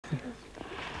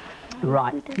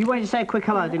Right. You wanted to say a quick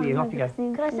hello, didn't you? Off you go.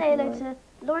 Could I say hello to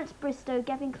Lawrence Bristow,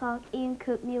 Gavin Clark, Ian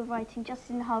Cook, Neil Writing,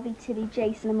 Justin Harvey, Tilly,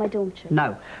 Jason and my daughter?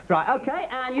 No. Right, OK,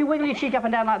 and you wiggle your cheek up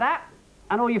and down like that,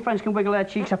 and all your friends can wiggle their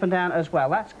cheeks up and down as well.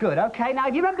 That's good. OK, now,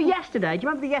 do you remember yesterday? Do you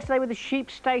remember yesterday with the sheep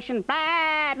station?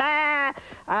 Bah, bah.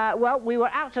 Well, we were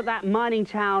out at that mining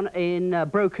town in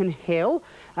Broken Hill,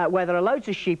 where there are loads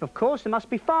of sheep, of course. There must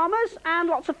be farmers and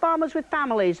lots of farmers with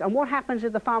families. And what happens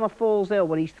if the farmer falls ill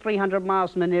when he's 300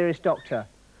 miles from the nearest doctor?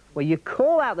 Well, you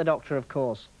call out the doctor, of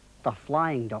course. The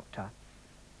flying doctor.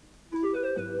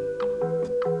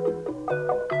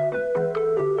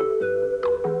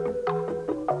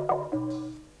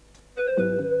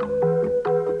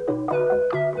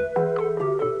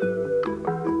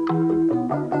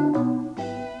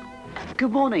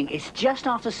 Good morning. It's just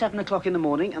after 7 o'clock in the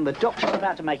morning and the doctor's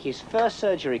about to make his first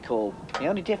surgery call. The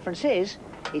only difference is,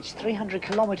 it's 300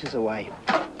 kilometres away.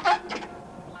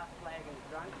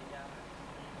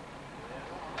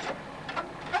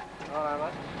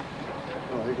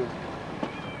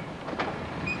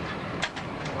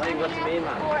 What have you got to me, mate?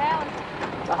 4 hours.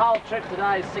 The whole trip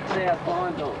today is 6 hours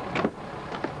flying to.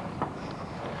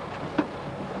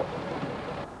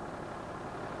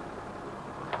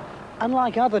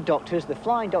 Unlike other doctors, the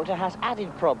flying doctor has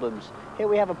added problems. Here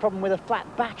we have a problem with a flat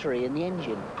battery in the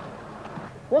engine.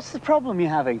 What's the problem you're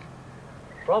having?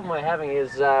 The problem we're having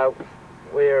is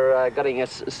we're getting a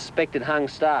suspected hung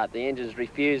start. The engine's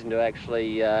refusing to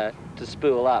actually to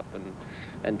spool up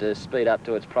and to speed up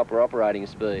to its proper operating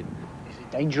speed. Is it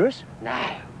dangerous? No,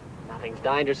 nothing's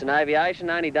dangerous in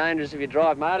aviation, only dangerous if you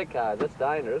drive motor cars. That's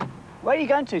dangerous. Where are you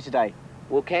going to today?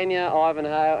 Well, Kenya,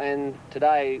 Ivanhoe, and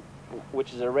today,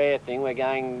 which is a rare thing, we're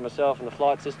going, myself and the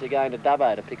flight sister, going to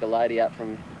Dubbo to pick a lady up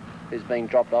who's being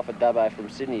dropped off at Dubbo from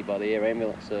Sydney by the air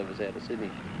ambulance service out of Sydney.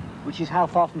 Which is how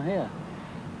far from here?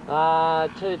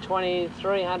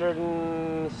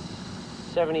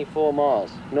 374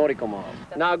 miles, nautical miles.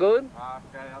 No good?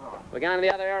 We're going to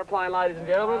the other aeroplane, ladies and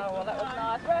gentlemen. Oh, well, that was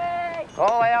nice. Ray!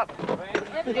 All out.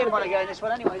 You didn't want to go in this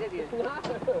one anyway, did you?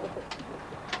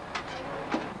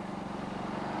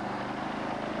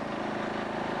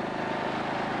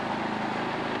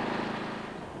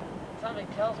 Something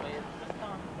tells me it's this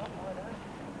time.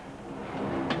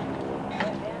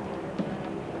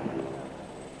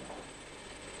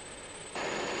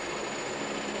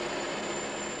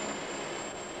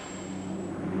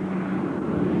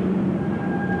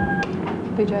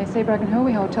 VJC Broken Hill,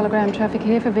 we hold telegram traffic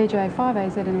here for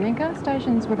VJ5AZ in Linker.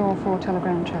 Stations with all 4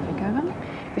 telegram traffic, over.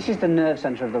 This is the nerve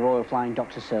centre of the Royal Flying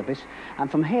Doctor Service, and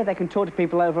from here they can talk to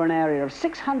people over an area of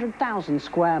 600,000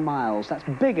 square miles. That's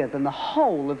bigger than the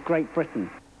whole of Great Britain.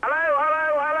 Hello,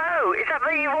 hello, hello. Is that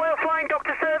the Royal Flying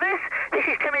Doctor Service? This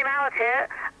is Timmy Mallet here.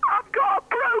 I've got a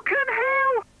broken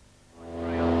hill.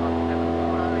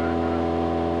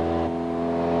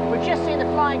 We've just seen the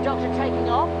Flying Doctor taking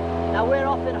off. Now we're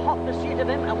off in hot pursuit of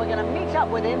him, and we're going to meet up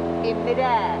with him in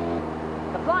mid-air.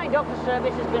 The Flying Doctor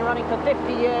Service has been running for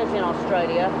 50 years in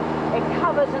Australia. It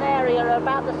covers an area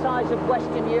about the size of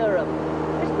Western Europe.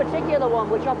 This particular one,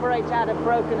 which operates out of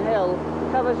Broken Hill,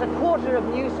 covers a quarter of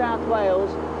New South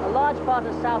Wales, a large part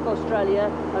of South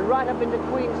Australia, and right up into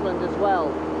Queensland as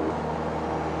well.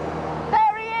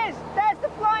 There he is! There's the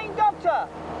Flying Doctor!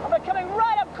 And we're coming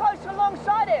right up close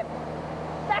alongside him.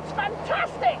 That's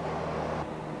fantastic!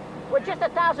 We're just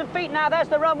 1,000 feet now. There's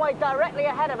the runway directly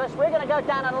ahead of us. We're going to go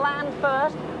down and land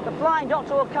first. The Flying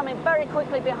Doctor will come in very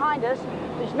quickly behind us.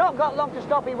 He's not got long to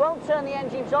stop. He won't turn the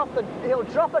engines off, but he'll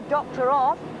drop a doctor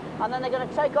off, and then they're going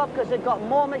to take off because they've got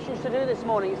more missions to do this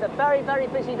morning. It's a very, very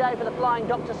busy day for the Flying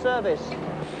Doctor Service.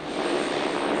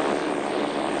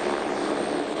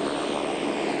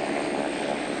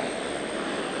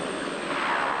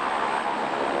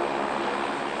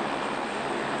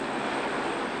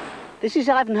 This is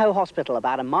Ivanhoe Hospital,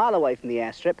 about a mile away from the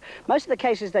airstrip. Most of the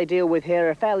cases they deal with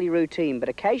here are fairly routine, but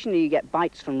occasionally you get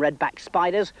bites from red-backed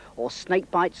spiders, or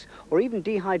snake bites, or even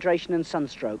dehydration and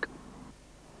sunstroke.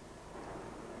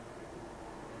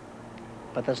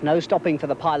 But there's no stopping for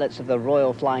the pilots of the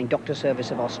Royal Flying Doctor Service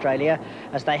of Australia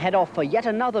as they head off for yet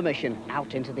another mission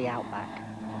out into the outback.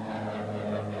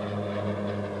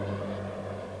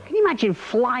 Can you imagine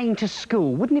flying to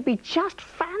school? Wouldn't it be just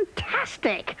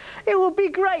fantastic? It would be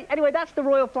great. Anyway, that's the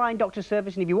Royal Flying Doctor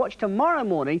Service, and if you watch tomorrow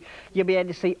morning, you'll be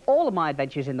able to see all of my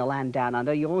adventures in the land down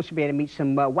under. You'll also be able to meet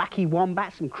some wacky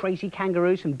wombats, some crazy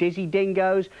kangaroos, some dizzy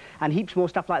dingoes, and heaps more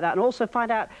stuff like that, and also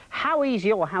find out how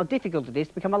easy or how difficult it is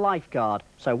to become a lifeguard.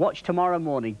 So watch tomorrow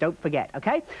morning, don't forget,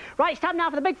 OK? Right, it's time now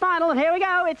for the big final, and here we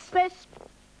go. It's this.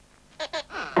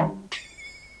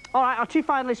 All right, our 2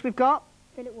 finalists we've got.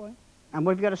 Philip Warren. And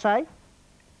what have you got to say?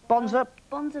 Bonza.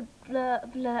 Bonza blur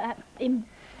blur in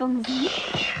Bonza.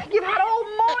 You've had all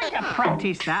morning to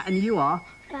practice that, and you are.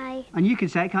 Faye. And you can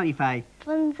say it, can't you, Faye?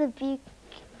 Bonza Buke.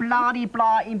 Bloody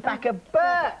blah in back of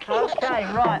Burke. Okay,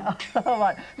 right. All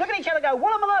right. Look at each other, go,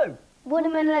 Wallamaloo.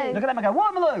 Watermelon. Look at them and go,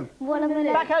 Wallamaloo.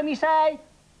 Watermelon. Back home you say,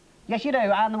 yes you do,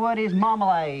 and the word is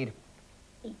marmalade.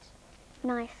 Eat.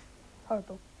 Nice.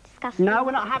 Horrible. Disgusting. No,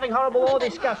 we're not having horrible or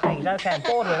disgusting. Okay,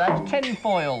 bored with that. Tin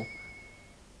foil.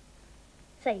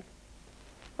 Save.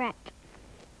 Wrap.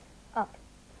 Up.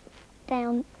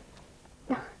 Down.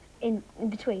 In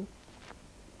between.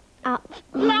 Up.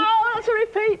 No, that's a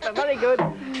repeat, but very good.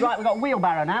 Right, we've got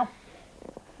wheelbarrow now.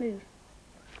 Move.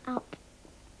 Up.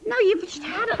 No, you've just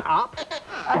had it up.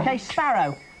 Okay,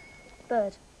 sparrow.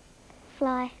 Bird.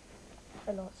 Fly.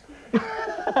 A lot.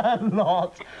 A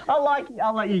lot. I like it.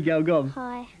 I'll let you go. Go on.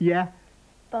 Hi. Yeah.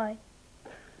 Bye.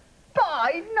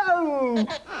 Bye? No.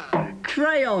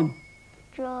 Crayon.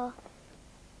 Draw.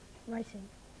 Writing.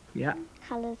 Yeah.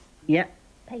 Colours. Yeah.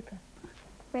 Paper.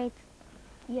 Red.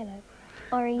 Yellow.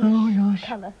 Orange. Oh, gosh.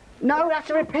 Colour. No, that's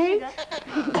a repeat.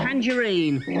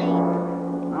 Tangerine.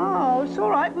 Oh, it's all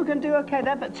right. We're going to do okay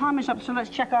there, but time is up, so let's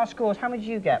check our scores. How many did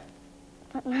you get?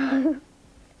 2.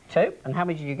 And how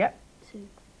many did you get? 2.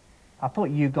 I thought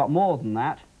you got more than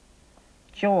that.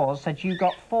 Jaws said you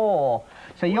got 4.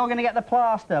 So you're going to get the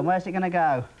plaster. And where's it going to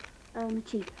go?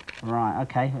 Cheek. Right,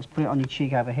 OK. Let's put it on your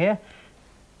cheek over here.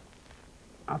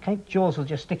 OK, Jaws will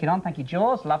just stick it on. Thank you,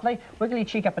 Jaws. Lovely. Wiggle your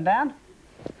cheek up and down.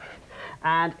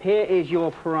 And here is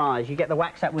your prize. You get the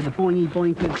wax set with the boingy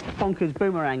boinkers bonkers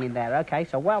boomerang in there. OK,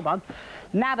 so well done.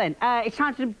 Now then, it's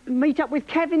time to meet up with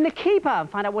Kevin the keeper and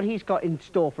find out what he's got in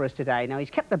store for us today. Now,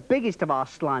 he's kept the biggest of our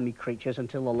slimy creatures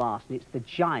until the last, and it's the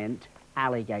giant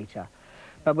alligator.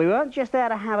 But we weren't just there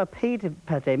to have a peep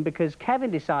at him, because Kevin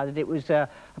decided it was a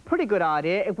pretty good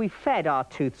idea if we fed our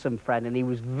toothsome friend, and he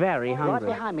was very hungry.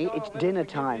 Right behind me, it's dinner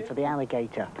time for the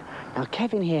alligator. Now,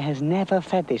 Kevin here has never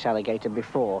fed this alligator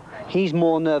before. He's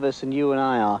more nervous than you and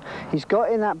I are. He's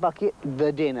got in that bucket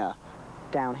the dinner.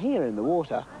 Down here in the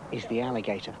water is the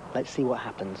alligator. Let's see what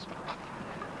happens.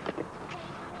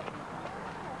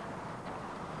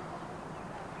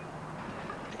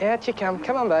 Out you come.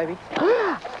 Come on, baby.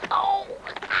 Oh!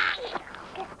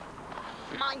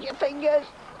 Mind your fingers.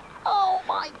 Oh,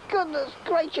 my goodness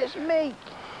gracious me.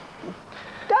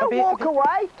 Don't walk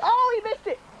away. Oh, he missed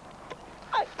it.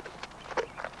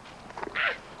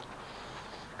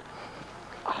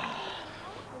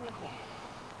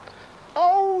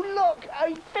 Oh, look.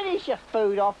 Oh, finish your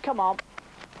food off. Come on.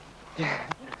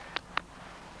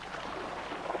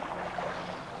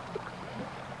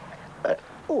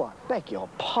 Oh, I beg your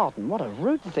pardon. What a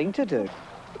rude thing to do.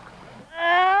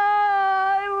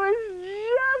 It was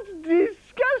just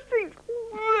disgusting.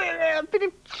 A bit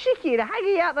of chicken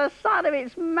hanging out the side of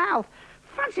its mouth.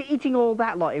 Fancy eating all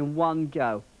that lot in one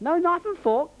go. No knife and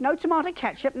fork, no tomato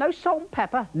ketchup, no salt and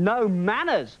pepper, no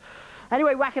manners.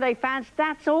 Anyway, Wacaday fans,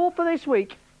 that's all for this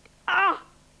week.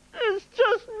 It's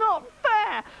just not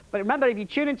fair. But remember, if you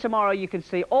tune in tomorrow, you can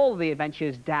see all of the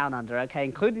adventures down under, OK,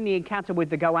 including the encounter with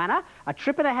the goanna, a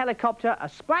trip in a helicopter, a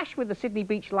splash with the Sydney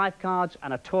Beach lifeguards,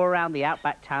 and a tour around the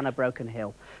outback town of Broken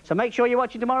Hill. So make sure you're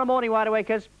watching tomorrow morning, Wide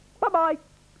Awakers. Bye-bye.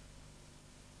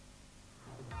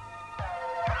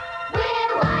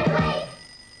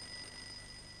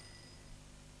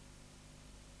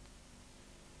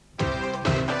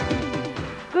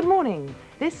 Good morning.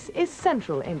 This is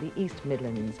Central in the East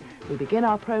Midlands. We begin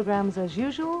our programmes as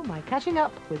usual by catching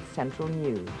up with Central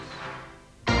News.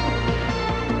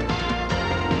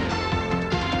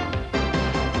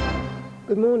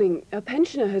 Good morning. A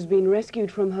pensioner has been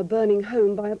rescued from her burning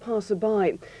home by a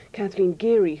passer-by. Kathleen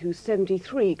Geary, who's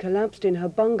 73, collapsed in her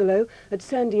bungalow at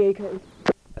San Diego.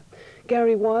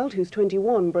 Gary Wild, who's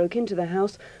 21, broke into the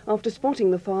house after spotting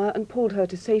the fire and pulled her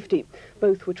to safety.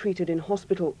 Both were treated in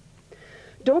hospital.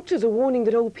 Doctors are warning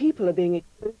that old people are being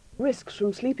exposed to risks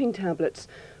from sleeping tablets.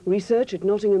 Research at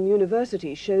Nottingham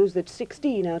University shows that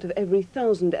 16 out of every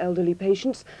 1,000 elderly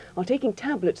patients are taking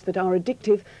tablets that are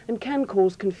addictive and can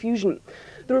cause confusion.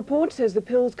 The report says the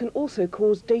pills can also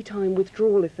cause daytime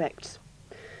withdrawal effects.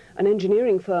 An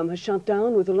engineering firm has shut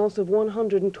down with a loss of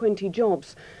 120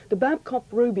 jobs. The Babcock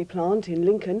Roby plant in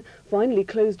Lincoln finally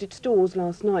closed its doors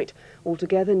last night.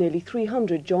 Altogether, nearly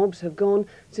 300 jobs have gone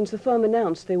since the firm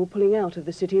announced they were pulling out of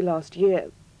the city last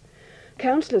year.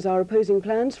 Councillors are opposing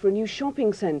plans for a new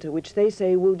shopping centre, which they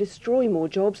say will destroy more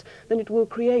jobs than it will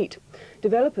create.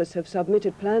 Developers have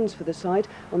submitted plans for the site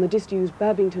on the disused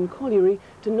Babington Colliery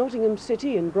to Nottingham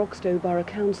City and Broxtowe Borough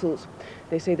Councils.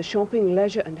 They say the shopping,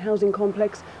 leisure and housing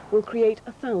complex will create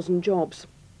 1,000 jobs.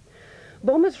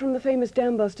 Bombers from the famous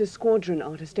Dambusters squadron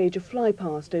are to stage a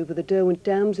flypast over the Derwent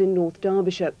Dams in North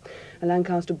Derbyshire. A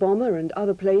Lancaster bomber and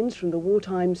other planes from the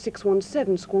wartime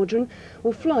 617 squadron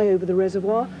will fly over the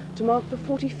reservoir to mark the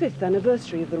 45th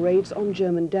anniversary of the raids on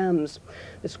German dams.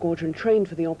 The squadron trained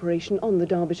for the operation on the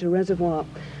Derbyshire Reservoir.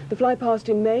 The flypast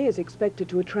in May is expected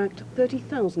to attract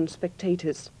 30,000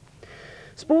 spectators.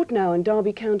 Sport Now and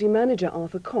Derby County manager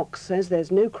Arthur Cox says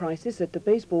there's no crisis at the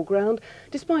baseball ground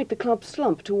despite the club's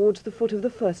slump towards the foot of the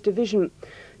First Division.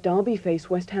 Derby face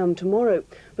West Ham tomorrow,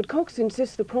 but Cox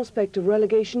insists the prospect of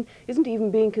relegation isn't even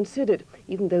being considered,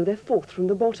 even though they're fourth from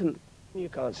the bottom. You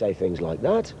can't say things like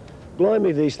that.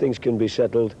 Blimey, these things can be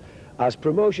settled as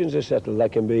promotions are settled. They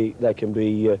can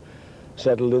be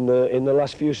settled in the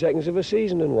last few seconds of a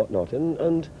season and whatnot,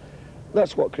 and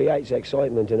that's what creates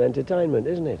excitement and entertainment,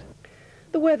 isn't it?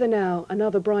 The weather now,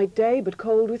 another bright day but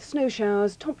cold with snow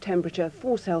showers, top temperature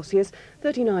 4 Celsius,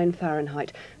 39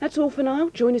 Fahrenheit. That's all for now.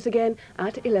 Join us again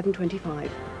at 11:25.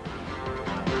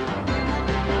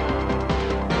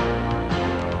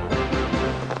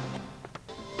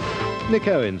 Nick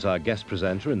Owen's our guest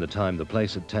presenter in The Time, The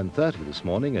Place at 10:30 this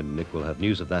morning, and Nick will have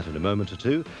news of that in a moment or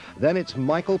two. Then it's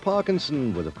Michael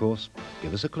Parkinson with, of course,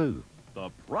 Give Us a Clue. The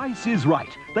Price is Right.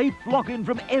 They flock in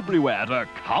from everywhere to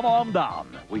come on down.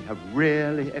 We have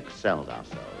really excelled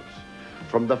ourselves.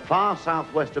 From the far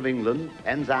southwest of England,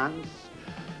 Penzance,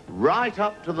 right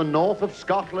up to the north of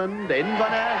Scotland,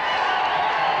 Inverness,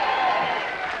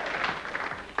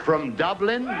 from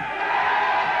Dublin,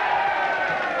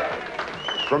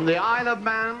 from the Isle of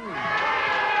Man,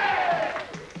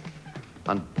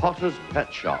 and Potter's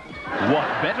Pet Shop. What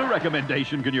better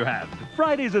recommendation can you have?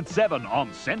 Fridays at 7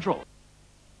 on Central.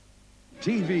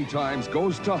 TV Times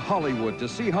goes to Hollywood to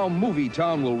see how Movie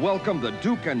Town will welcome the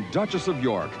Duke and Duchess of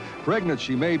York. Pregnant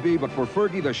she may be, but for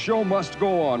Fergie, the show must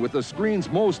go on with the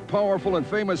screen's most powerful and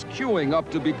famous queuing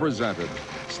up to be presented.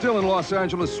 Still in Los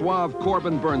Angeles, suave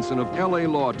Corbin Burnson of L.A.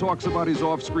 Law talks about his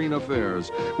off-screen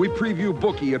affairs. We preview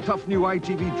Bookie, a tough new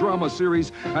ITV drama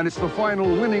series, and it's the final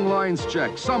winning lines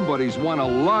check. Somebody's won a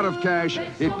lot of cash.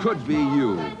 It could be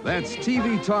you. That's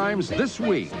TV Times this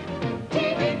week.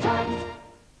 TV Times.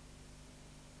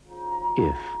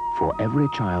 If, for every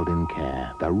child in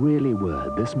care, there really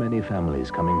were this many families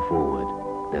coming forward,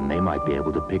 then they might be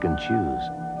able to pick and choose.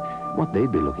 What they'd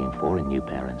be looking for in new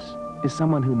parents is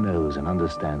someone who knows and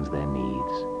understands their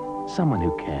needs, someone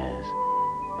who cares.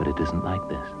 But it isn't like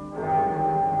this.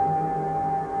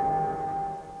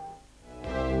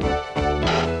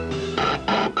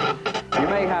 You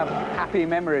may have happy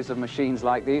memories of machines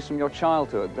like these from your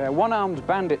childhood. They're one-armed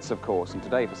bandits, of course, and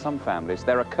today, for some families,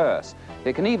 they're a curse.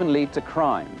 It can even lead to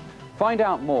crime. Find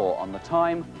out more on The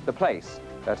Time, The Place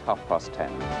at 10:30.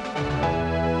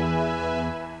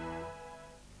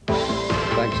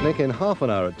 Thanks, Nick. In half an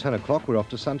hour at 10 o'clock, we're off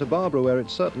to Santa Barbara, where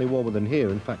it's certainly warmer than here.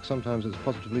 In fact, sometimes it's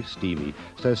positively steamy.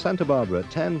 So Santa Barbara at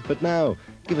 10, but now,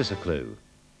 give us a clue.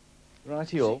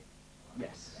 Righty-all.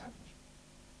 Yes.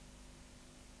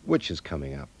 Which is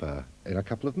coming up in a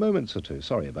couple of moments or two.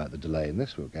 Sorry about the delay in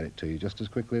this. We'll get it to you just as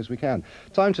quickly as we can.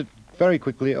 Time to very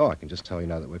quickly... Oh, I can just tell you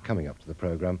now that we're coming up to the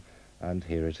programme, and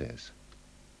here it is.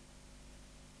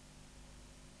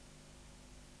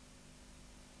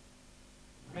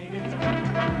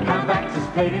 How Baxter's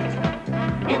played it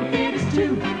in theaters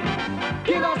too.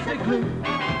 Give us a clue.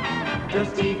 Does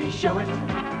TV show it?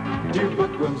 Do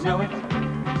bookworms know it?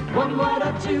 One word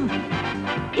or two.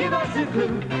 Give us a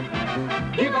clue.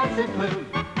 Give us a clue.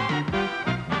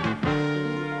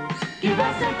 Give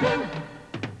us a clue.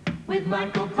 With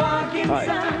Michael Parkinson.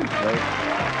 Hi.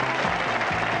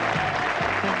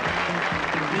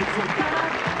 It's a car.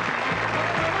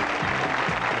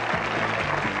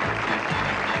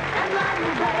 And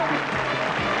Rodney Bell.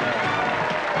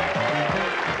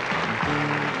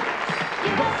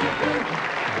 Give us a clue.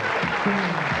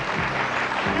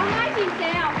 Không nói gì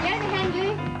sao, nhớ đi hand you.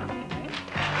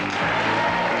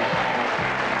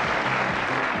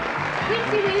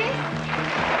 Quincy Willis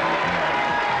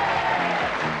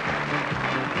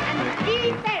and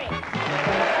Stevie Ferris.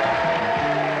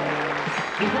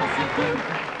 Give us a clue.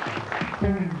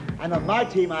 And on my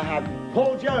team I have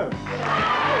Paul Jones,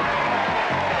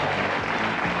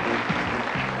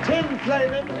 Tim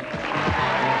Clavin,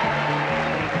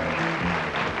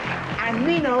 and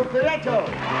Nino Ferretto.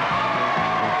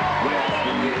 We're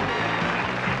asking you.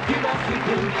 Give us a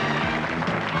clue.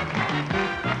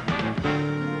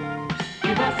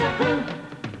 Give us a clue.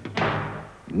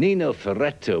 Nino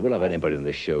Ferretto. We'll have anybody on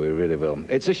this show, we really will.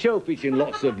 It's a show featuring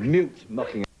lots of mute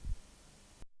mucking.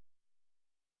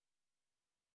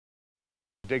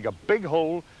 Dig a big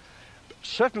hole,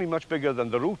 certainly much bigger than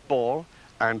the root ball,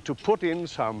 and to put in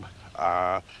some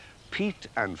peat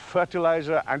and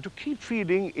fertilizer, and to keep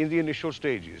feeding in the initial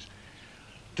stages,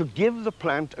 to give the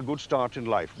plant a good start in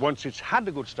life. Once it's had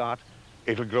a good start,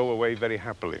 it'll grow away very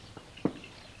happily.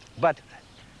 But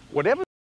whatever